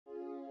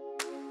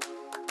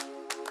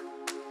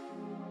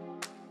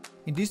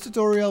In this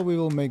tutorial we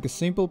will make a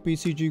simple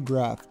PCG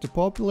graph to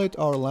populate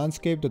our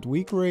landscape that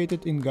we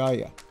created in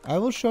Gaea. I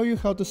will show you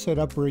how to set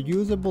up a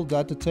reusable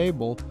data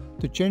table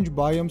to change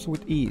biomes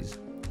with ease.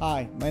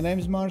 Hi, my name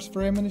is Mars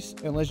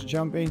Fremenis and let's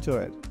jump into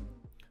it.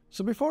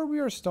 So before we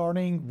are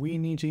starting, we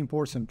need to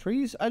import some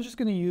trees. I'm just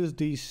gonna use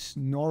these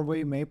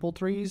Norway maple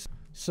trees.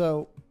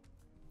 So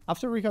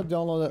after we have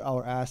downloaded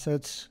our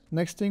assets,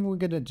 next thing we're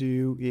gonna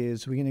do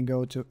is we're gonna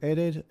go to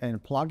edit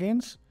and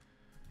plugins.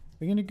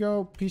 We're gonna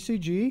go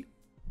PCG.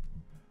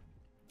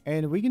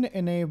 And we're going to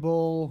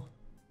enable,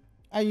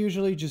 I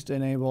usually just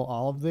enable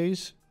all of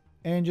these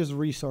and just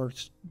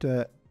resource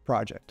the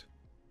project.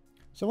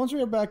 So once we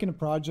are back in the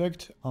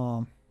project,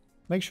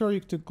 make sure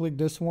you to click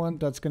this one.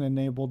 That's going to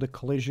enable the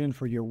collision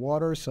for your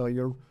water so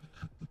your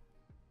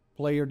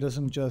player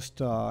doesn't just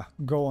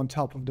go on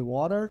top of the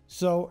water.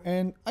 So,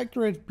 and I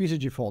create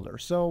PCG folder.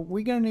 So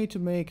we're going to need to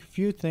make a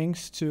few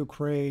things to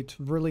create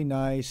really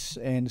nice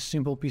and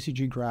simple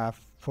PCG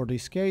graph for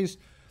this case.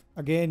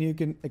 Again, you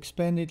can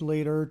expand it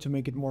later to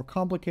make it more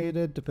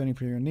complicated depending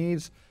on your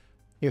needs.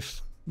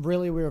 If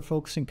really we are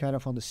focusing kind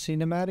of on the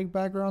cinematic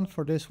background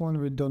for this one,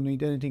 we don't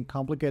need anything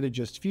complicated,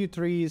 just a few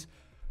trees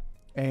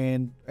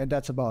and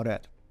that's about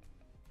it.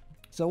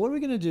 So what we're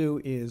going to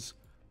do is,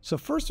 so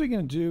first we're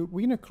going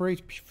to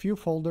create a few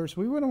folders.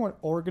 We want to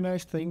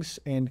organize things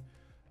and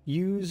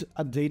use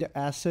a data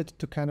asset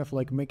to kind of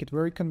like make it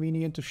very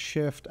convenient to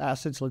shift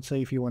assets. Let's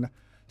say if you want to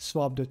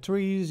swap the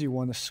trees, you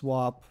want to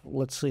swap,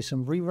 let's say,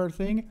 some river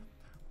thing.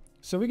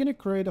 So we're going to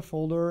create a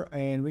folder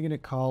and we're going to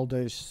call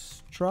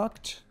this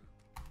struct.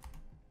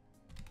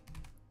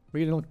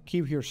 We're going to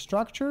keep here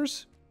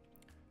structures.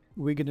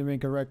 We're going to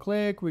make a right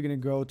click. We're going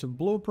to go to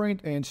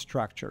blueprint and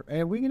structure.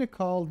 And we're going to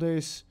call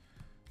this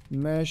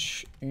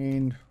mesh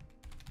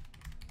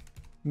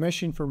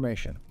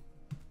information.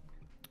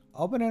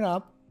 Open it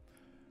up.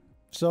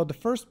 So the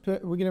first, we're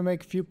going to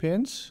make a few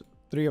pins,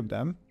 3 of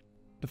them.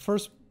 The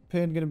first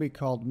pin going to be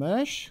called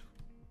mesh,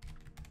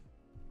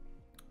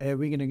 and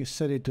we're going to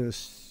set it to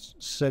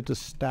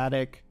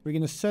static. We're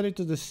going to set it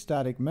to the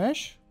static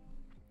mesh.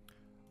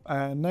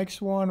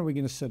 Next one, we're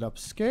going to set up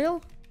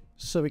scale,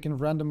 so we can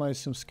randomize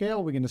some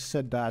scale. We're going to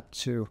set that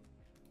to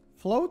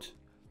float,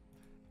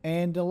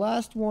 and the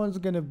last one's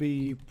going to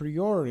be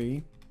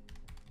priority,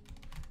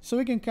 so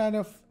we can kind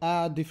of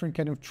add different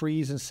kind of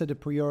trees and set the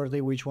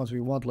priority which ones we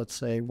want. Let's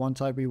say one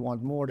type we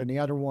want more than the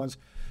other ones.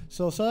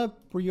 So set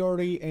up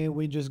priority and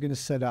we're just going to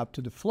set up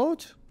to the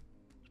float.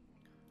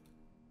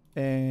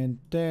 And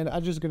then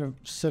I'm just going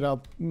to set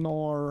up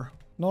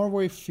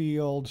Norway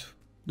field.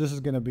 This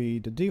is going to be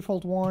the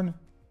default one.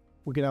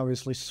 We can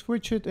obviously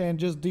switch it and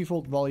just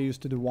default values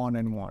to the 1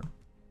 and 1.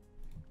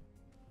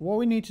 What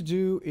we need to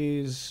do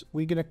is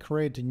we're going to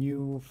create a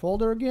new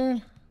folder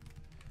again.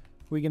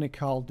 We're going to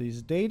call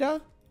this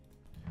data.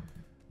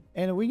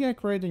 And we're going to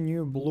create a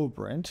new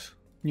blueprint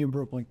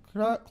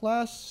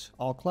class,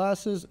 all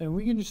classes, and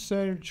we can just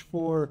search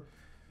for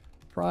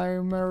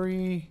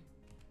primary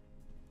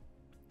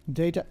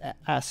data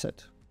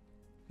asset.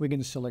 We're going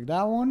to select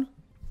that one,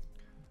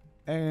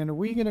 and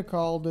we're going to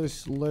call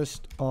this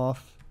list of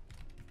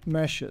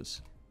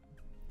meshes.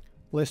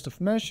 List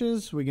of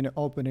meshes, we're going to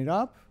open it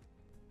up.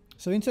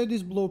 So inside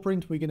this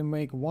blueprint, we're going to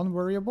make one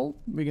variable.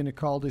 We're going to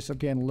call this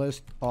again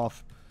list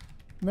of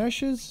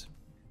meshes.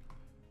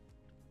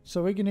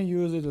 So we're going to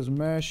use it as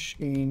mesh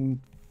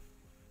information.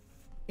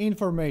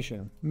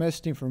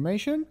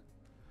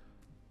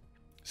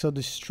 So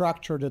the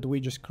structure that we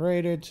just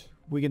created,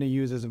 we're going to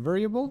use as a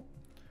variable.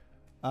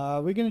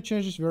 We're going to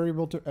change this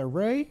variable to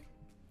array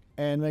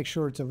and make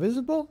sure it's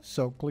visible.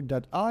 So click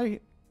that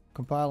I,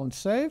 compile and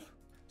save.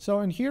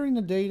 So in here in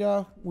the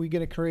data, we're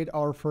going to create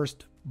our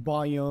first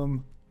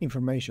biome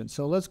information.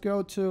 So let's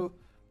go to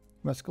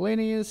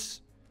miscellaneous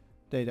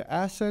data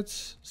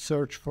assets,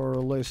 search for a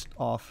list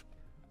of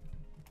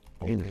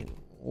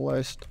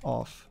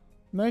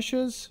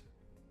meshes,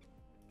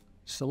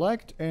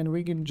 select, and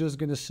we can just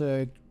gonna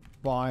say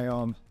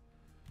biome.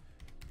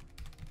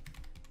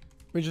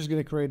 We're just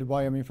gonna create a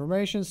biome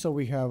information, so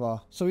we have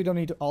so we don't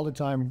need to all the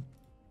time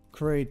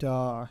create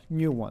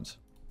new ones.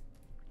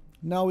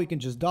 Now we can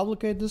just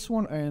duplicate this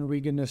one and we're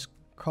gonna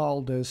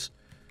call this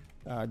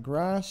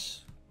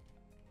grass.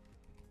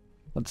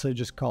 Let's say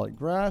just call it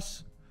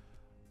grass.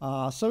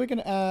 So we can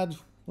add,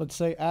 let's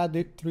say add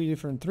 3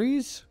 different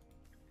trees.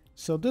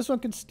 So this one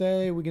can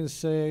stay. We're going to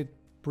say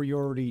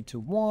priority to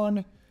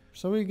 1.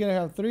 So we're going to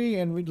have 3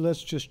 and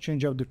let's just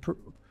change up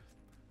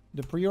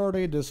the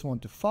priority, this one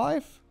to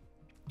 5.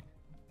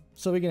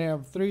 So we can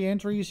have 3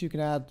 entries. You can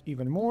add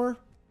even more.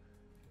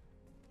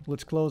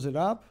 Let's close it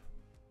up.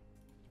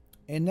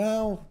 And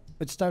now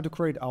it's time to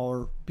create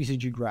our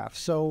PCG graph.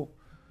 So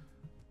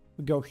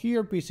we go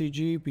here,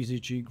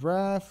 PCG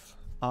graph.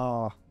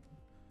 We're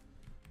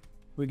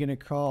going to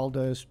call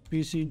this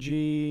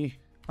PCG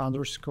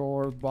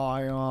underscore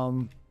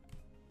biome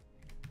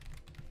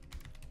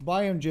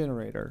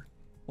generator.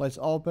 Let's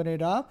open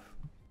it up.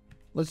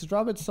 Let's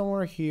drop it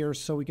somewhere here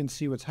so we can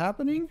see what's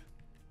happening.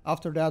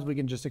 After that, we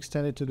can just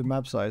extend it to the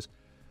map size.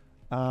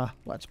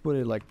 Let's put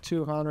it like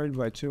 200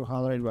 by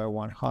 200 by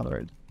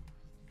 100.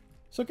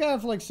 So kind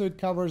of like, so it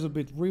covers a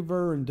bit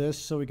river and this,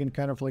 so we can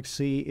kind of like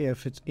see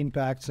if it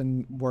impacts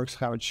and works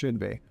how it should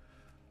be.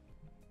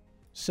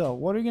 So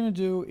what we're gonna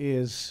do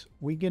is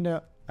we're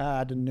gonna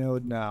add a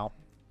node now.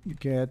 You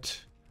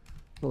get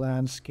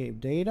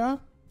landscape data.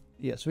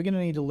 Yes, we're gonna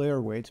need a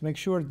layer weight. Make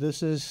sure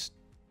this is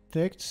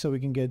ticked so we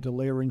can get the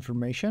layer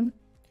information.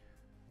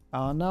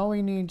 Now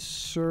we need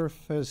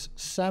surface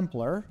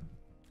sampler.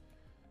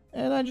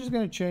 And I'm just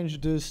gonna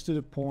change this to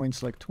the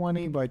points like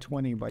 20 by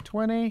 20 by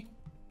 20.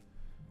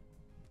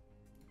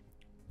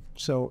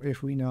 So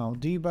if we now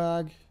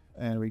debug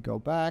and we go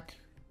back,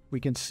 we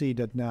can see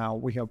that now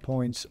we have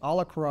points all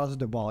across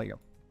the volume.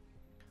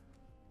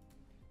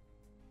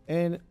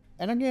 And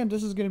again,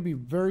 this is going to be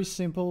very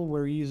simple,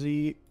 very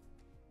easy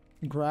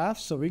graph.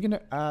 So we're going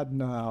to add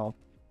now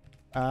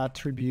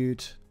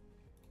attribute.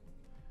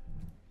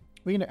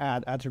 We're going to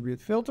add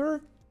attribute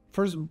filter.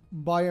 First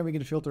biome, we're going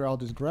to filter out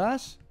this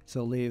grass.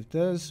 So leave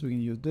this. We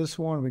can use this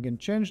one. We can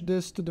change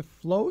this to the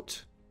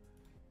float.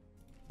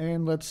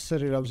 And let's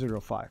set it up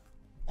 0.5.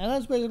 And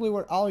that's basically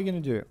what all you're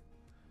going to do.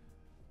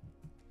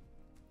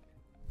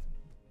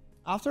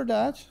 After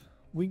that,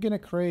 we're going to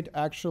create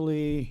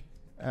actually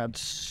add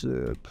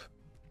sub.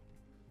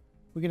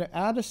 We're going to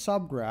add a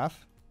subgraph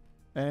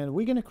and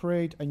we're going to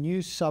create a new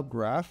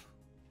subgraph.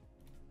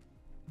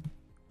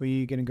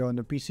 We're going to go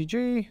into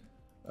PCG.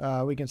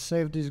 We can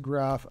save this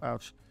graph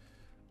of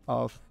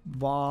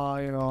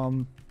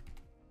biome.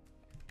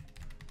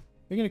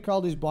 We're going to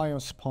call this biome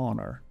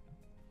spawner.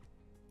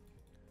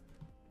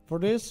 For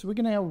this, we're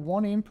going to have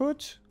one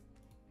input.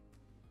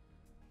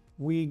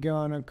 We're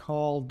going to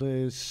call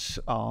this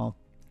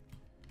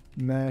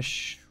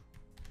mesh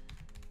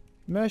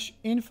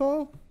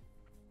info.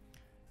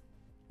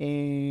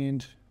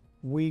 And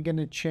we're going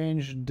to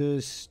change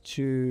this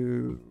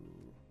to,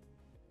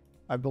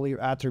 I believe,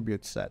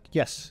 attribute set.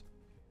 Yes.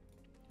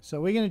 So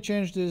we're going to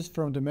change this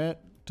from the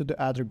to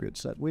the attribute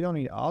set. We don't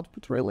need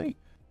output really.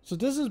 So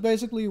this is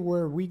basically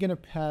where we're going to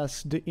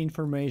pass the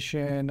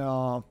information,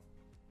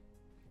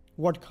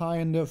 what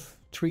kind of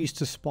trees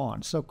to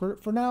spawn. So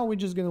for now, we're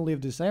just going to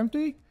leave this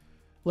empty.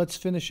 Let's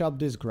finish up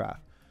this graph.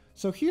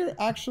 So here,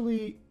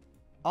 actually,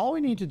 all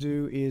we need to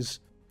do is,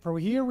 from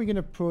here, we're going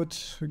to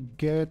put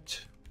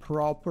get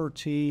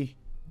property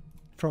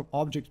from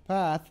object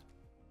path.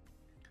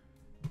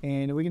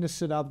 And we're going to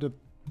set up the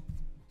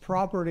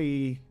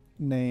property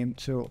name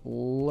to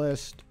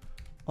list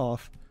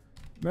of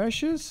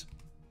meshes.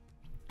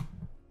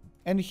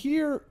 And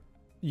here,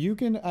 you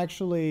can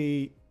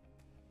actually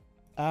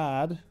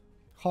add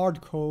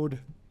hard code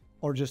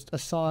or just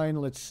assign,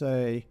 let's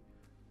say,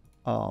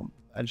 I'm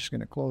just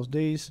going to close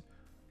these.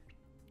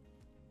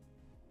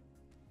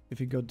 If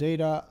you go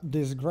data,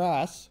 this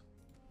grass,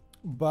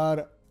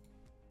 but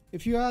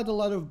if you add a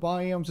lot of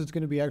biomes, it's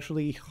going to be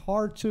actually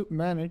hard to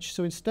manage.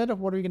 So instead of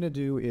what we're going to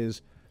do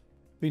is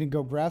we can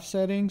go graph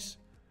settings.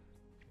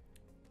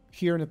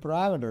 Here in the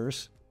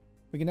parameters,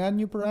 we can add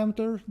new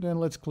parameter. Then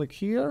let's click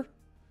here.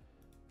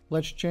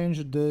 Let's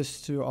change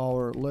this to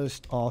our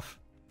list of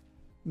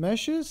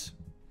meshes.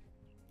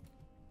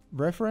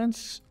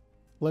 Reference.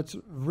 Let's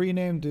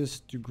rename this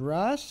to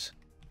grass.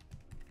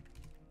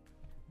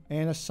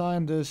 And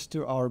assign this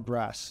to our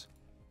grass.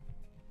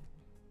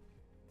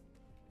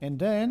 And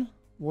then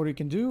what we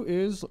can do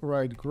is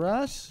write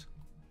grass,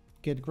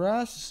 get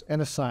grass,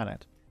 and assign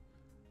it.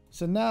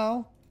 So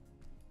now,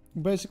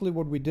 basically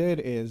what we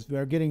did is we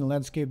are getting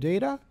landscape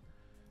data.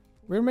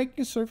 We're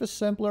making a surface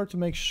sampler to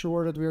make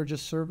sure that we are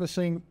just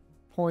surfacing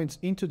points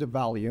into the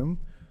volume.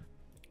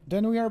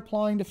 Then we are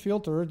applying the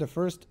filter. The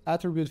first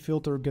attribute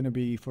filter going to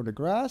be for the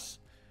grass.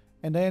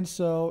 And then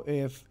so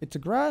if it's a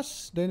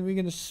grass, then we're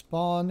going to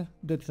spawn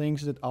the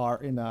things that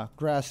are in a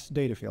grass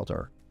data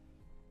filter.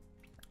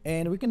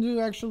 And we can do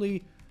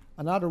actually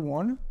another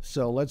one.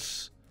 So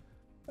let's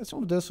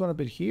move this one a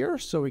bit here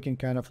so we can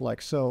kind of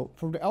like, so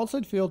from the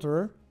outside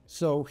filter,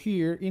 so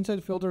here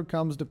inside filter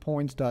comes the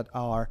points that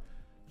are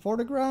for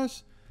the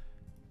grass.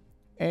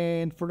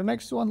 And for the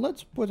next one,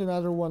 let's put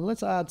another one.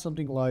 Let's add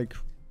something like,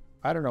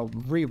 I don't know,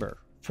 river,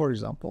 for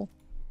example,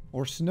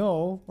 or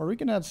snow, or we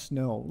can add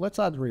snow. Let's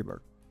add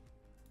river.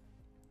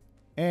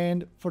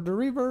 And for the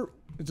river,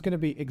 it's going to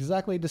be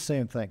exactly the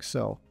same thing.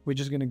 So we're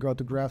just going to go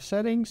to graph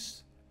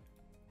settings.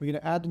 We're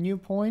going to add a new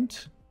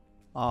point.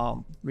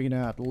 We're going to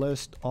add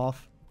list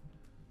of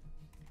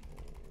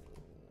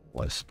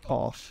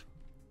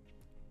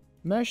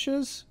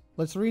meshes.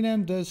 Let's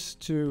rename this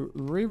to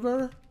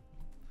river.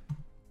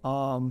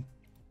 Currently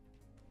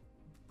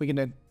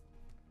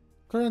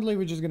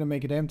we're just going to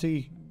make it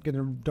empty. Going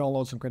to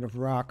download some kind of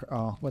rock.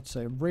 Let's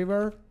say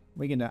river.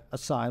 We're going to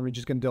assign. We're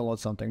just going to download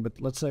something. But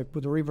let's say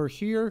put the river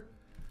here.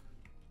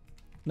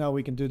 Now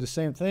we can do the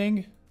same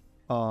thing.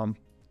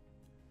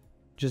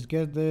 Just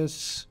get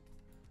this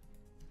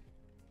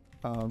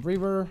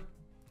river.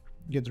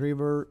 Get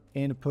river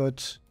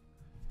input.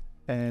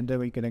 And then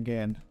we can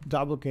again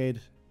duplicate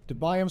the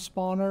biome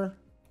spawner.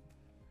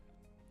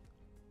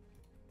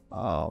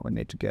 We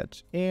need to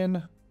get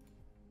in.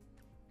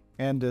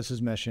 and this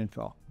is mesh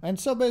info. And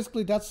so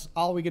basically that's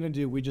all we're gonna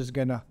do. We're just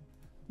gonna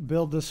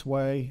build this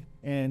way,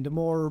 and the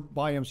more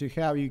biomes you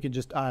have, you can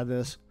just add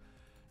this.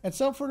 And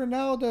so for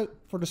now,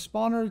 for the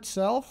spawner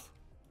itself,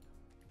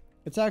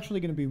 it's actually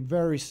gonna be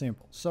very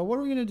simple. So what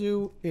we're gonna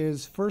do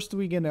is first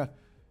we're gonna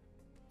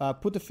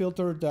put the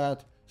filter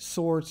that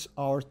sorts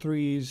our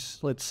trees.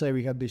 Let's say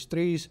we have these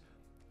trees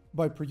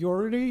by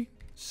priority.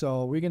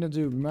 So we're gonna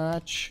do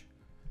match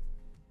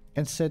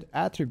and set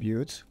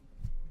attribute.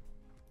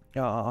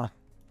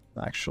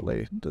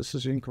 Actually, this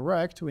is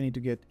incorrect. We need to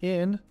get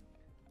in.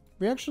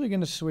 We're actually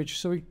gonna switch,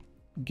 so we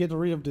get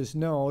rid of this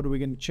node. We're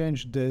gonna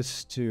change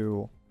this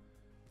to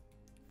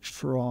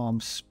from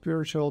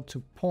spiritual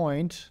to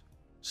point,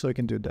 so we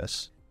can do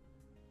this.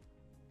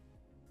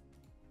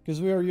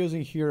 Because we are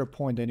using here a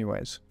point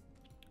anyways.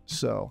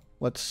 So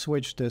let's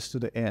switch this to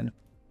the in.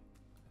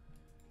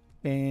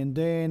 And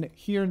then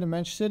here in the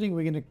match setting,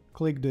 we're gonna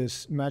click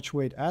this match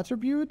weight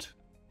attribute.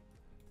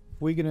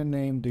 We're gonna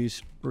name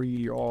this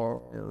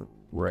priority.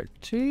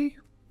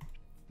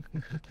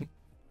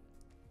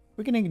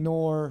 We can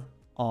ignore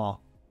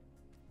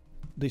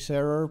this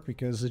error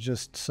because it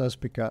just says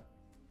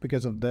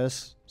because of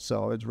this,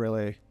 so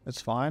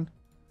it's fine.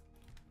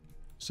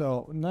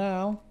 So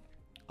now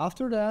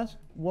after that,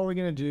 what we're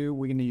gonna do,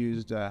 we're gonna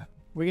use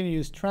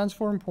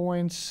transform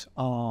points.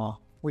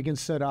 We can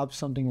set up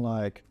something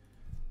like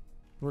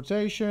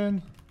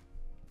rotation,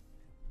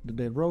 that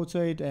they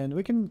rotate, and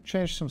we can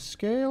change some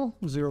scale,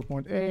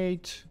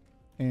 0.8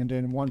 and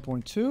then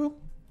 1.2.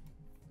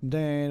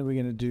 Then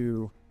we're gonna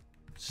do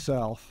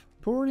self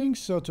pruning,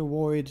 so to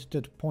avoid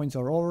that points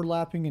are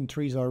overlapping and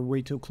trees are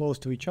way too close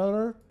to each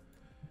other.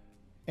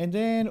 And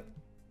then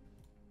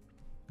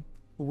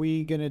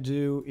we're gonna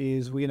do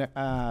is we're gonna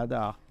add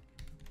a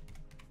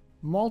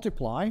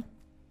multiply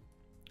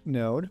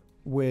node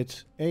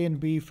with A and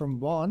B from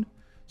 1.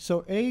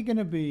 So A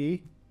gonna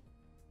be,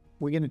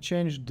 we're gonna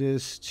change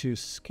this to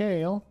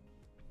scale.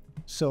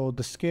 So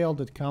the scale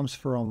that comes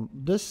from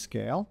this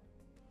scale,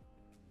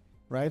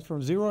 right,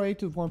 from 0.8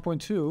 to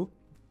 1.2.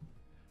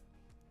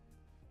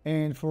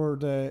 And for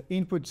the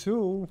input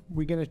 2,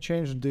 we're gonna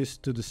change this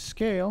to the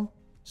scale.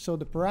 So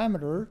the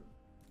parameter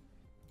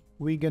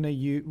we're gonna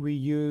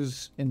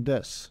reuse in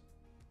this.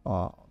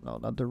 No,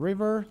 not the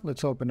river.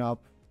 Let's open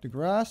up the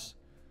grass.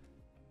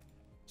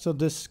 So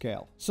this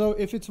scale. So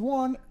if it's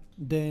 1,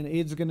 then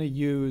it's gonna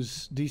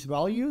use these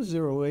values,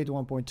 0.8,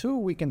 1.2.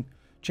 We can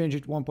change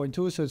it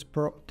 1.2,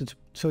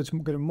 so it's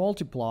gonna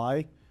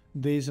multiply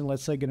these, and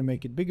let's say gonna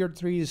make it bigger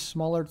trees,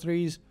 smaller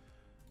trees.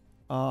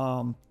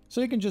 So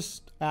you can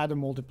just add a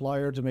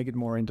multiplier to make it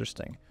more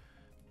interesting.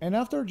 And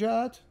after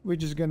that, we're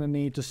just gonna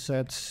need to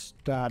set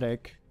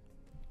static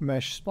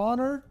mesh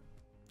spawner.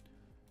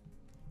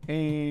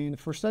 And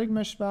for static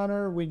mesh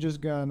spawner, we're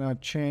just gonna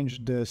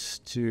change this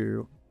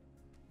to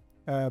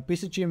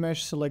PCG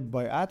mesh select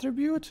by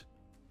attribute.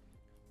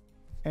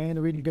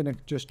 And we're gonna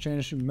just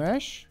change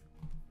mesh.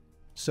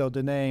 So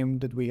the name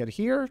that we had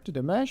here to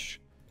the mesh,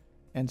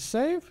 and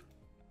save.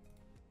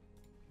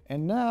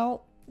 And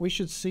now we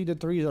should see the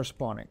trees are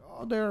spawning.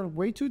 Oh, they're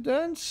way too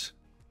dense.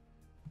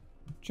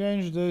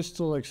 Change this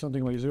to like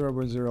something like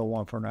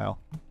 0.01 for now.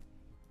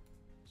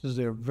 Since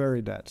they're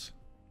very dense.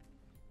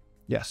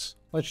 Yes.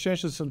 Let's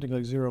change to something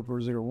like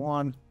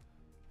 0.01.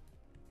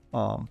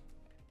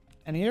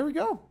 And here we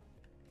go.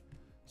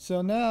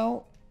 So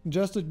now,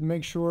 just to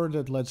make sure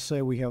that, let's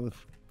say we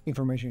have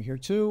information here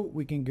too,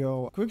 we can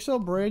go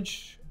Quicksell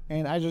Bridge,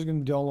 and I'm just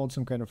gonna download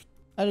some kind of,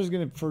 I'm just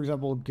gonna, for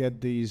example,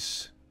 get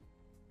these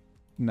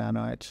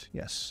nanite.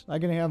 Yes,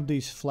 I'm gonna have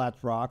these flat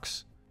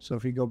rocks. So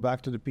if we go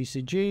back to the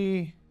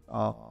PCG,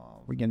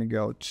 we're gonna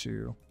go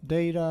to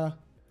data,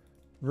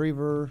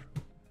 river,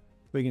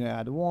 we're gonna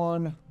add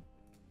 1,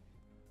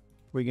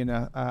 we're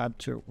gonna add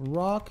to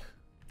rock.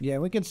 Yeah,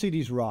 we can see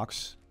these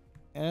rocks,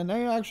 and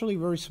they're actually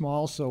very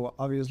small, so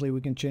obviously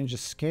we can change the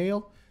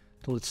scale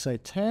to, let's say,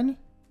 10.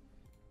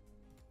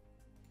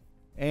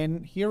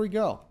 And here we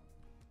go.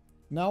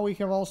 Now we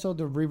have also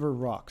the river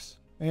rocks,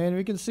 and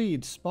we can see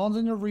it spawns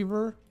in the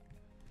river.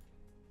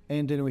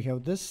 And then we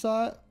have this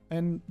side,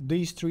 and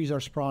these trees are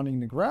spawning in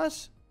the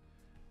grass.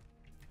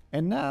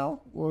 And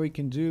now what we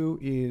can do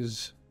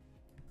is,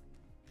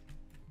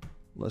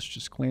 let's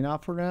just clean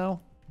up for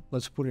now.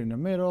 Let's put it in the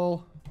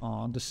middle.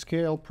 The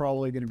scale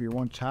probably going to be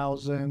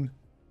 1000.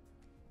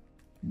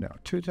 No,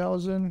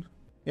 2000.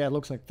 Yeah, it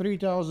looks like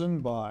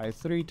 3000 by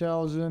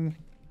 3000.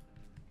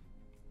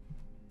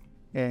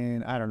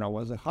 And I don't know,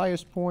 what's the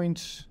highest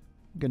point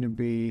going to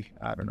be?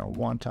 I don't know,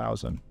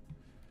 1000.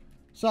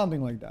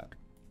 Something like that.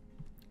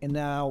 And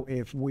now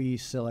if we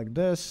select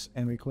this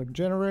and we click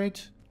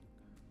generate,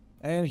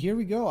 and here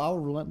we go, our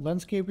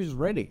landscape is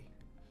ready.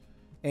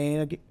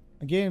 And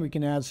again, we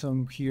can add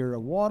some here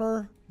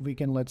water. We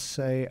can, let's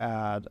say,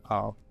 add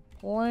a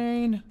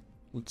plane.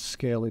 Let's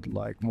scale it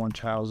like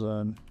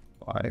 1000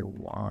 by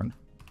 1.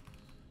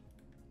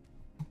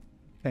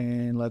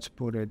 And let's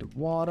put it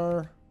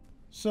water.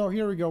 So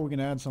here we go, we can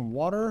add some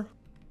water.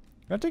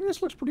 I think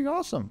this looks pretty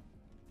awesome.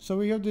 So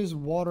we have this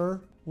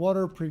water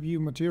preview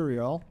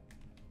material.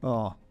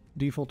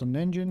 default on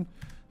engine.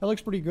 That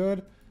looks pretty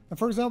good. And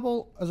for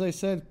example, as I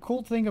said,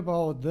 cool thing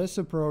about this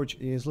approach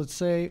is, let's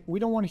say we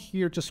don't want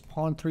here to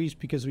spawn trees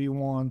because we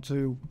want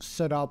to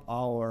set up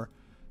our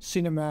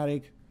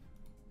cinematic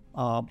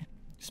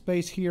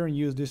space here and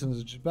use this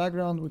as a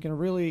background. We can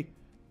really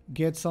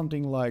get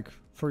something like,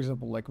 for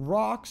example, like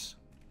rocks.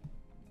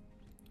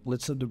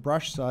 Let's set the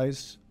brush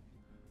size.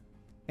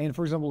 And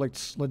for example,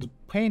 let's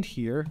paint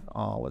here.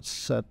 Let's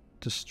set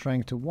the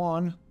strength to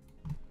 1.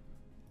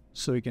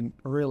 So we can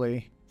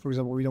really, for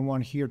example, we don't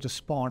want here to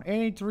spawn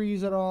any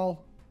trees at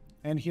all.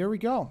 And here we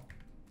go.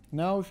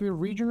 Now if we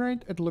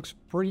regenerate, it looks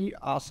pretty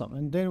awesome.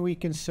 And then we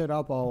can set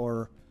up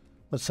our,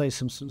 let's say,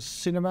 some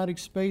cinematic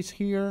space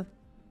here.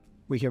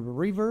 We have a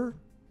river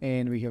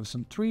and we have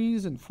some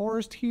trees and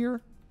forest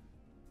here.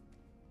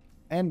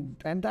 And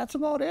that's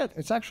about it.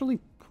 It's actually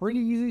pretty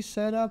easy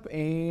setup,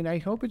 and I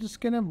hope it's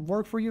gonna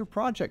work for your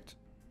project.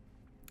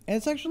 And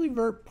it's actually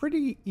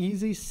pretty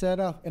easy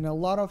setup, and a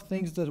lot of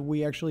things that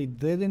we actually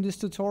did in this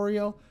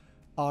tutorial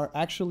are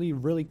actually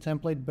really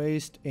template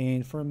based,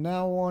 and from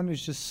now on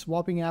it's just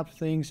swapping up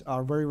things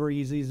are very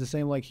easy. It's the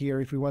same like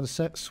here. If we want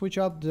to switch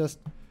up just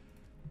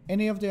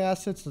any of the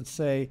assets, let's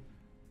say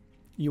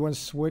you want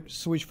to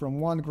switch from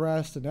one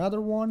grass to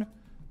another one,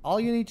 all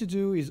you need to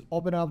do is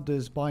open up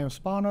this biome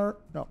spawner,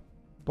 no,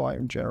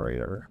 biome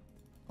generator.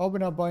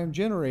 Open up biome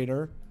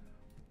generator,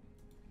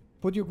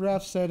 put your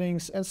graph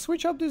settings, and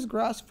switch up this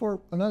grass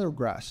for another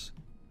grass.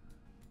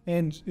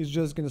 And it's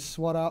just gonna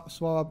swap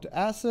up the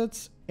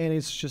assets, and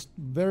it's just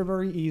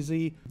very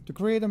easy to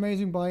create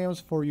amazing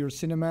biomes for your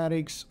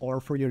cinematics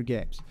or for your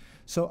games.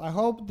 So I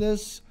hope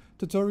this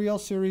tutorial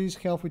series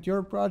helped with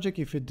your project.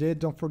 If it did,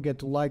 don't forget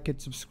to like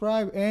it,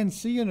 subscribe, and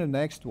see you in the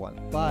next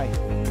one.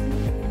 Bye.